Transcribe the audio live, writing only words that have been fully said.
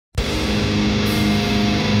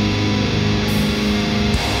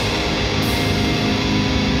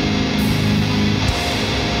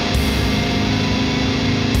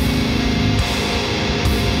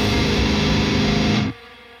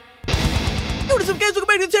What is up, guys? Welcome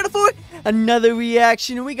back to the channel for another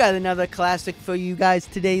reaction. We got another classic for you guys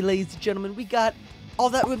today, ladies and gentlemen. We got All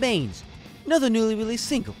That Remains, another newly released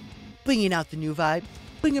single, bringing out the new vibe,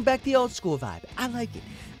 bringing back the old school vibe. I like it.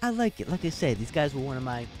 I like it. Like I said, these guys were one of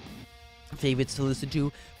my favorites to listen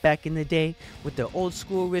to back in the day with the old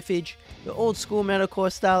school riffage, the old school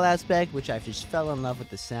metalcore style aspect, which I just fell in love with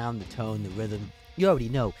the sound, the tone, the rhythm. You already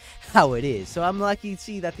know how it is. So I'm lucky to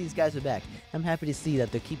see that these guys are back. I'm happy to see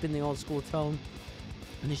that they're keeping the old school tone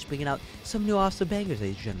and they're just bringing out some new awesome bangers,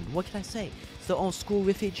 ladies and gentlemen. What can I say? It's the old school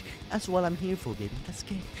riffage. That's what I'm here for, baby. Let's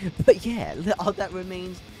get it. But yeah, All That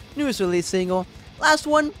Remains, newest release single. Last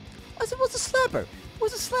one was a slapper.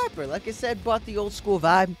 Was a slapper. Like I said, brought the old school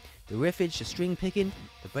vibe, the riffage, the string picking,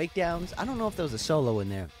 the breakdowns. I don't know if there was a solo in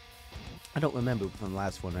there. I don't remember from the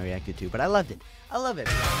last one I reacted to, but I loved it. I love it.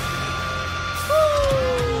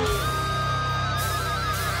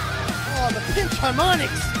 Oh, the pinch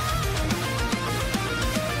harmonics!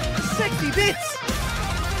 The sexy bits!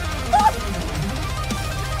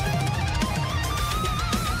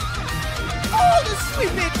 Oh, the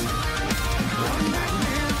sweet bits!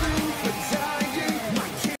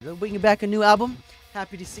 They're bringing back a new album.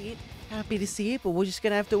 Happy to see it. Happy to see it, but we're just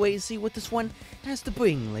gonna have to wait and see what this one has to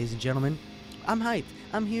bring, ladies and gentlemen. I'm hyped.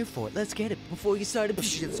 I'm here for it. Let's get it. Before we get started, be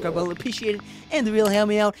sure to subscribe. I'll appreciate it. And the real help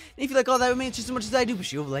me out. And if you like All That Remains just as much as I do, be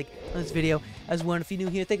sure to like on this video as well. If you're new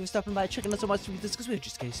here, thank you for stopping by, checking out so much with this, because we're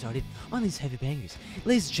just getting started on these heavy bangers,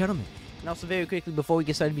 ladies and gentlemen. And also, very quickly, before we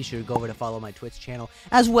get started, be sure to go over to follow my Twitch channel,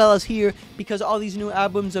 as well as here, because all these new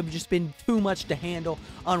albums have just been too much to handle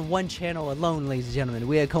on one channel alone, ladies and gentlemen.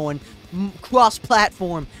 We are going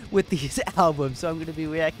cross-platform with these albums, so I'm going to be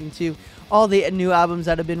reacting to all the new albums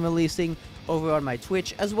that have been releasing over on my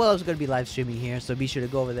Twitch, as well as going to be live streaming here, so be sure to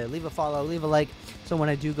go over there, leave a follow, leave a like, so when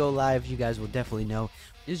I do go live, you guys will definitely know.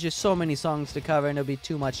 There's just so many songs to cover, and it'll be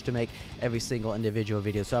too much to make every single individual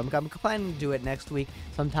video, so I'm planning to do it next week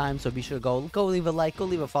sometime, so be sure to go leave a like, go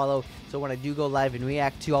leave a follow, so when I do go live and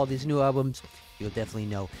react to all these new albums, you'll definitely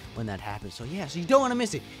know when that happens. So yeah, so you don't want to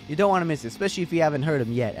miss it. You don't want to miss it, especially if you haven't heard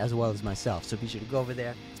them yet, as well as myself. So be sure to go over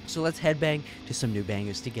there. So let's headbang to some new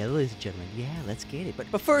bangers together, ladies and gentlemen. Yeah, let's get it.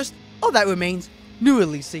 But first, All That Remains, new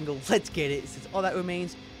release single. Let's get it. This is All That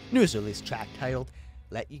Remains, newest release track titled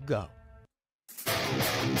Let You Go.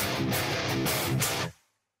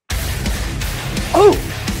 Oh!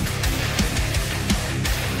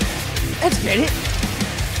 Let's get it.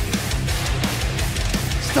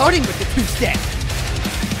 Starting with the two-step.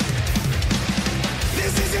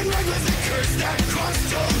 This isn't right, was a curse that crossed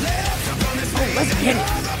your lips. Oh, let's get it.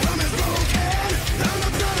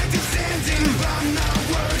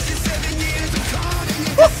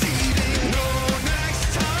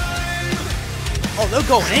 Oh, they're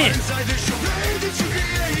going in.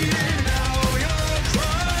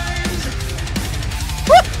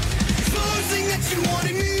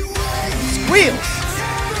 Squeals.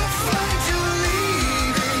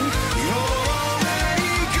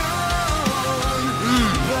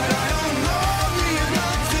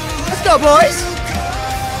 Let's go, boys!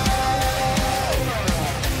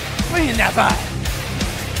 Bring in that vibe!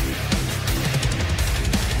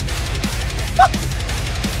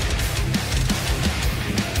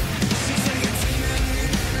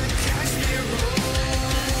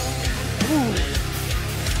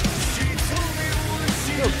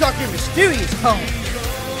 Yo, Dr. Mysterious tone!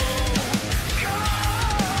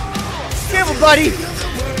 Careful, buddy!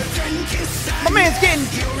 My man's getting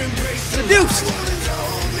seduced!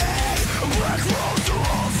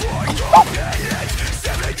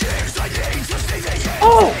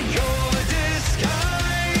 Oh!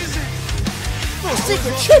 Little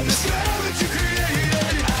secret chips!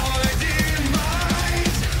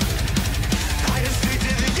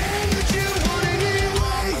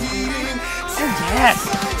 Oh yes!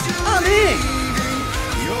 I'm in!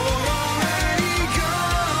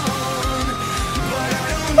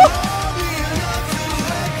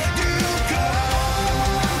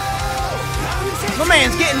 My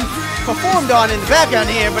man's getting performed on in the background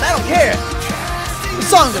here, but I don't care. The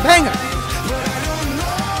song's a banger.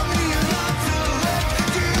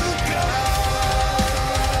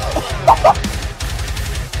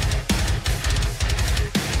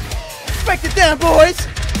 Break it down, boys.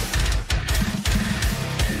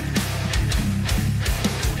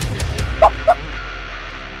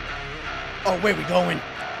 Oh, where we going?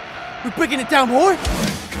 We're breaking it down more?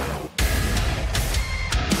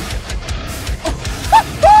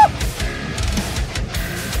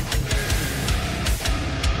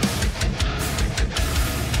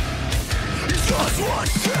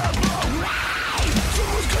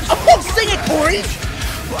 Oh, sing it, Corey!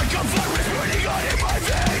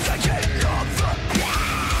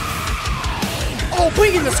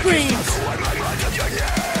 digging the screams.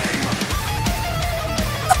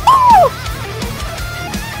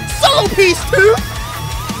 Solo piece too.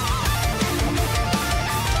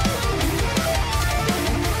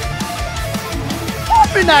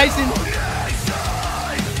 Harmonizing.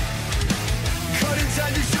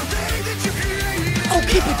 Oh,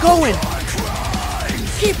 keep it going.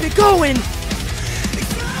 Keep it going.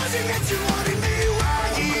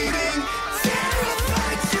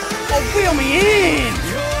 Oh, reel me in.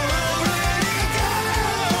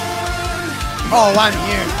 Oh, I'm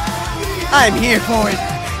here. I'm here for it.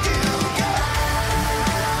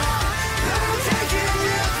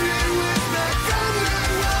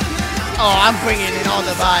 Oh, I'm bringing in all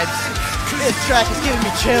the vibes. This track is giving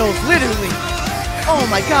me chills, literally. Oh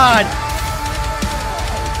my god.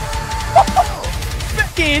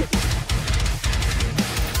 Back in.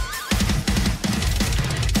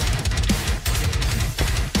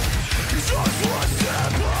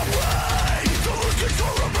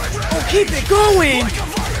 Oh, keep it going.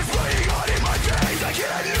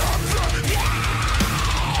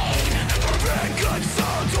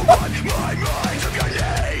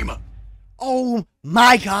 Oh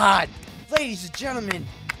my god! Ladies and gentlemen,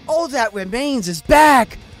 All That Remains is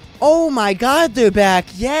back! Oh my god, they're back!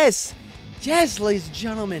 Yes! Yes, ladies and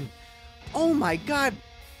gentlemen! Oh my god!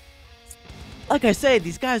 Like I said,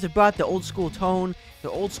 these guys have brought the old school tone, the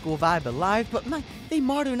old school vibe alive, but they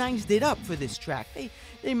modernized it up for this track.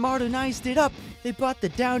 They modernized it up. They brought the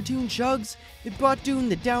down-tune chugs. They brought down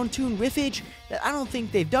the down-tune riffage that I don't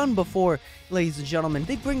think they've done before, ladies and gentlemen.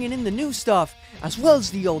 They bringing in the new stuff as well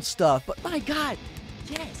as the old stuff. But my god,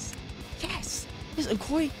 yes, yes. And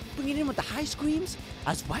Corey bringing in with the high screams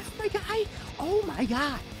as well, my guy. Oh my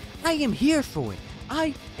god, I am here for it.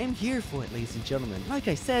 I am here for it, ladies and gentlemen. Like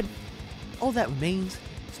I said, All That Remains,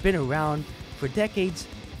 it's been around for decades,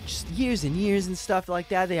 just years and years and stuff like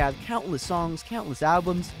that. They have countless songs, countless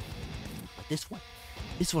albums. But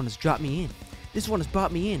this one has dropped me in. This one has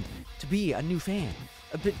brought me in to be a new fan.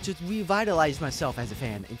 A bit to revitalize myself as a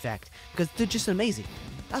fan, in fact. Because they're just amazing.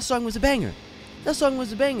 That song was a banger. That song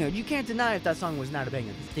was a banger. You can't deny if that song was not a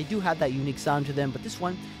banger. They do have that unique sound to them, but this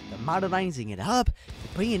one, they're modernizing it up.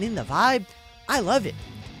 They're bringing in the vibe. I love it.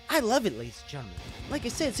 I love it, ladies and gentlemen. Like I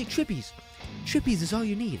said, see, trippies. Trippies is all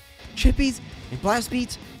you need. Trippies and blast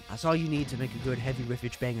beats, that's all you need to make a good heavy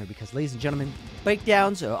riffage banger, because, ladies and gentlemen,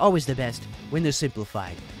 breakdowns are always the best when they're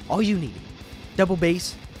simplified. All you need. Double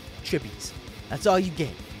bass, trippies. That's all you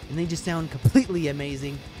get. And they just sound completely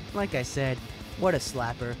amazing. Like I said, what a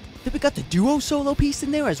slapper. Then we got the duo solo piece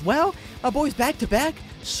in there as well. Our boys back to back,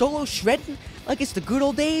 solo shredding like it's the good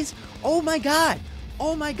old days. Oh my god.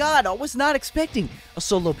 Oh my god, I was not expecting a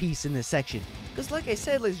solo piece in this section. Because like I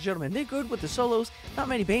said, ladies and gentlemen, they're good with the solos. Not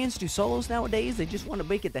many bands do solos nowadays. They just want to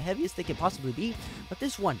make it the heaviest they can possibly be. But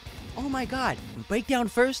this one, oh my god. Breakdown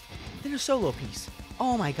first, then a solo piece.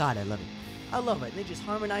 Oh my god, I love it. I love it. They just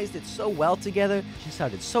harmonized it so well together. It just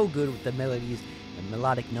sounded so good with the melodies and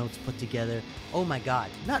melodic notes put together. Oh my god.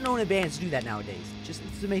 Not knowing bands do that nowadays. Just,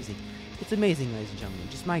 it's amazing. It's amazing, ladies and gentlemen.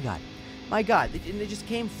 Just my god. My god, they just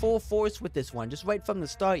came full force with this one, just right from the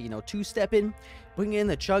start, you know, two-stepping, bringing in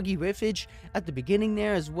the chuggy riffage at the beginning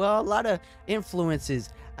there as well. A lot of influences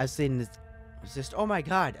I've seen. It's just, oh my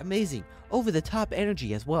god, amazing. Over-the-top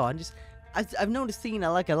energy as well. I've noticed seeing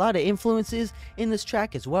like a lot of influences in this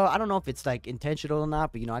track as well. I don't know if it's like intentional or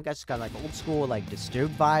not, but you know, I just got like old school like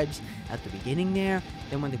Disturbed vibes at the beginning there.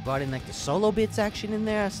 Then when they brought in like the solo bit section in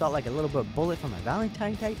there, I saw like a little bit of Bullet from a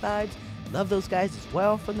Valentine type vibes. Love those guys as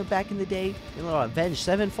well from the back in the day. A little Avenged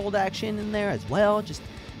Sevenfold action in there as well. Just,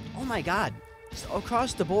 oh my god. Just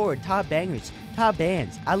across the board, top bangers, top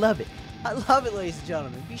bands. I love it. I love it, ladies and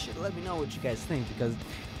gentlemen. Be sure to let me know what you guys think, because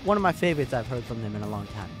one of my favorites I've heard from them in a long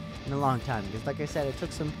time. In a long time. Because like I said, it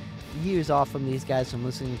took some years off from these guys from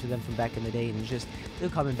listening to them from back in the day, and it's just, they're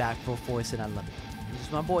coming back full force, and I love it. And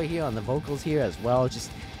just my boy here on the vocals here as well, just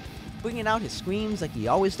bringing out his screams like he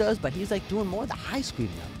always does, but he's like doing more of the high scream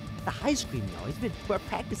now. The high scream, though. He's been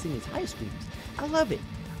practicing his high screams. I love it.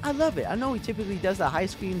 I love it. I know he typically does the high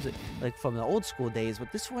screams like from the old school days,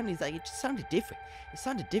 but this one, he's like, it just sounded different. It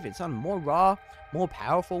sounded different. It sounded more raw, more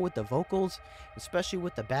powerful with the vocals, especially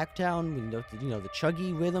with the backdown, you know, the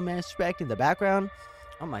chuggy rhythm aspect in the background.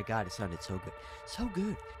 Oh my god, it sounded so good. So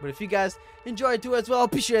good. But if you guys enjoy it too as well,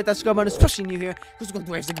 be sure to hit that subscribe button, especially new here, because we're going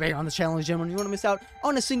to do everything bigger on the channel, gentlemen. You want to miss out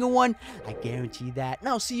on a single one? I guarantee that. And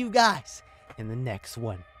I'll see you guys in the next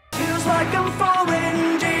one. Feels like I'm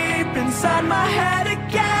falling deep inside my head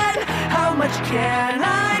again. How much can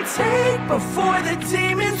I take before the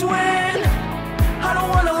demons win?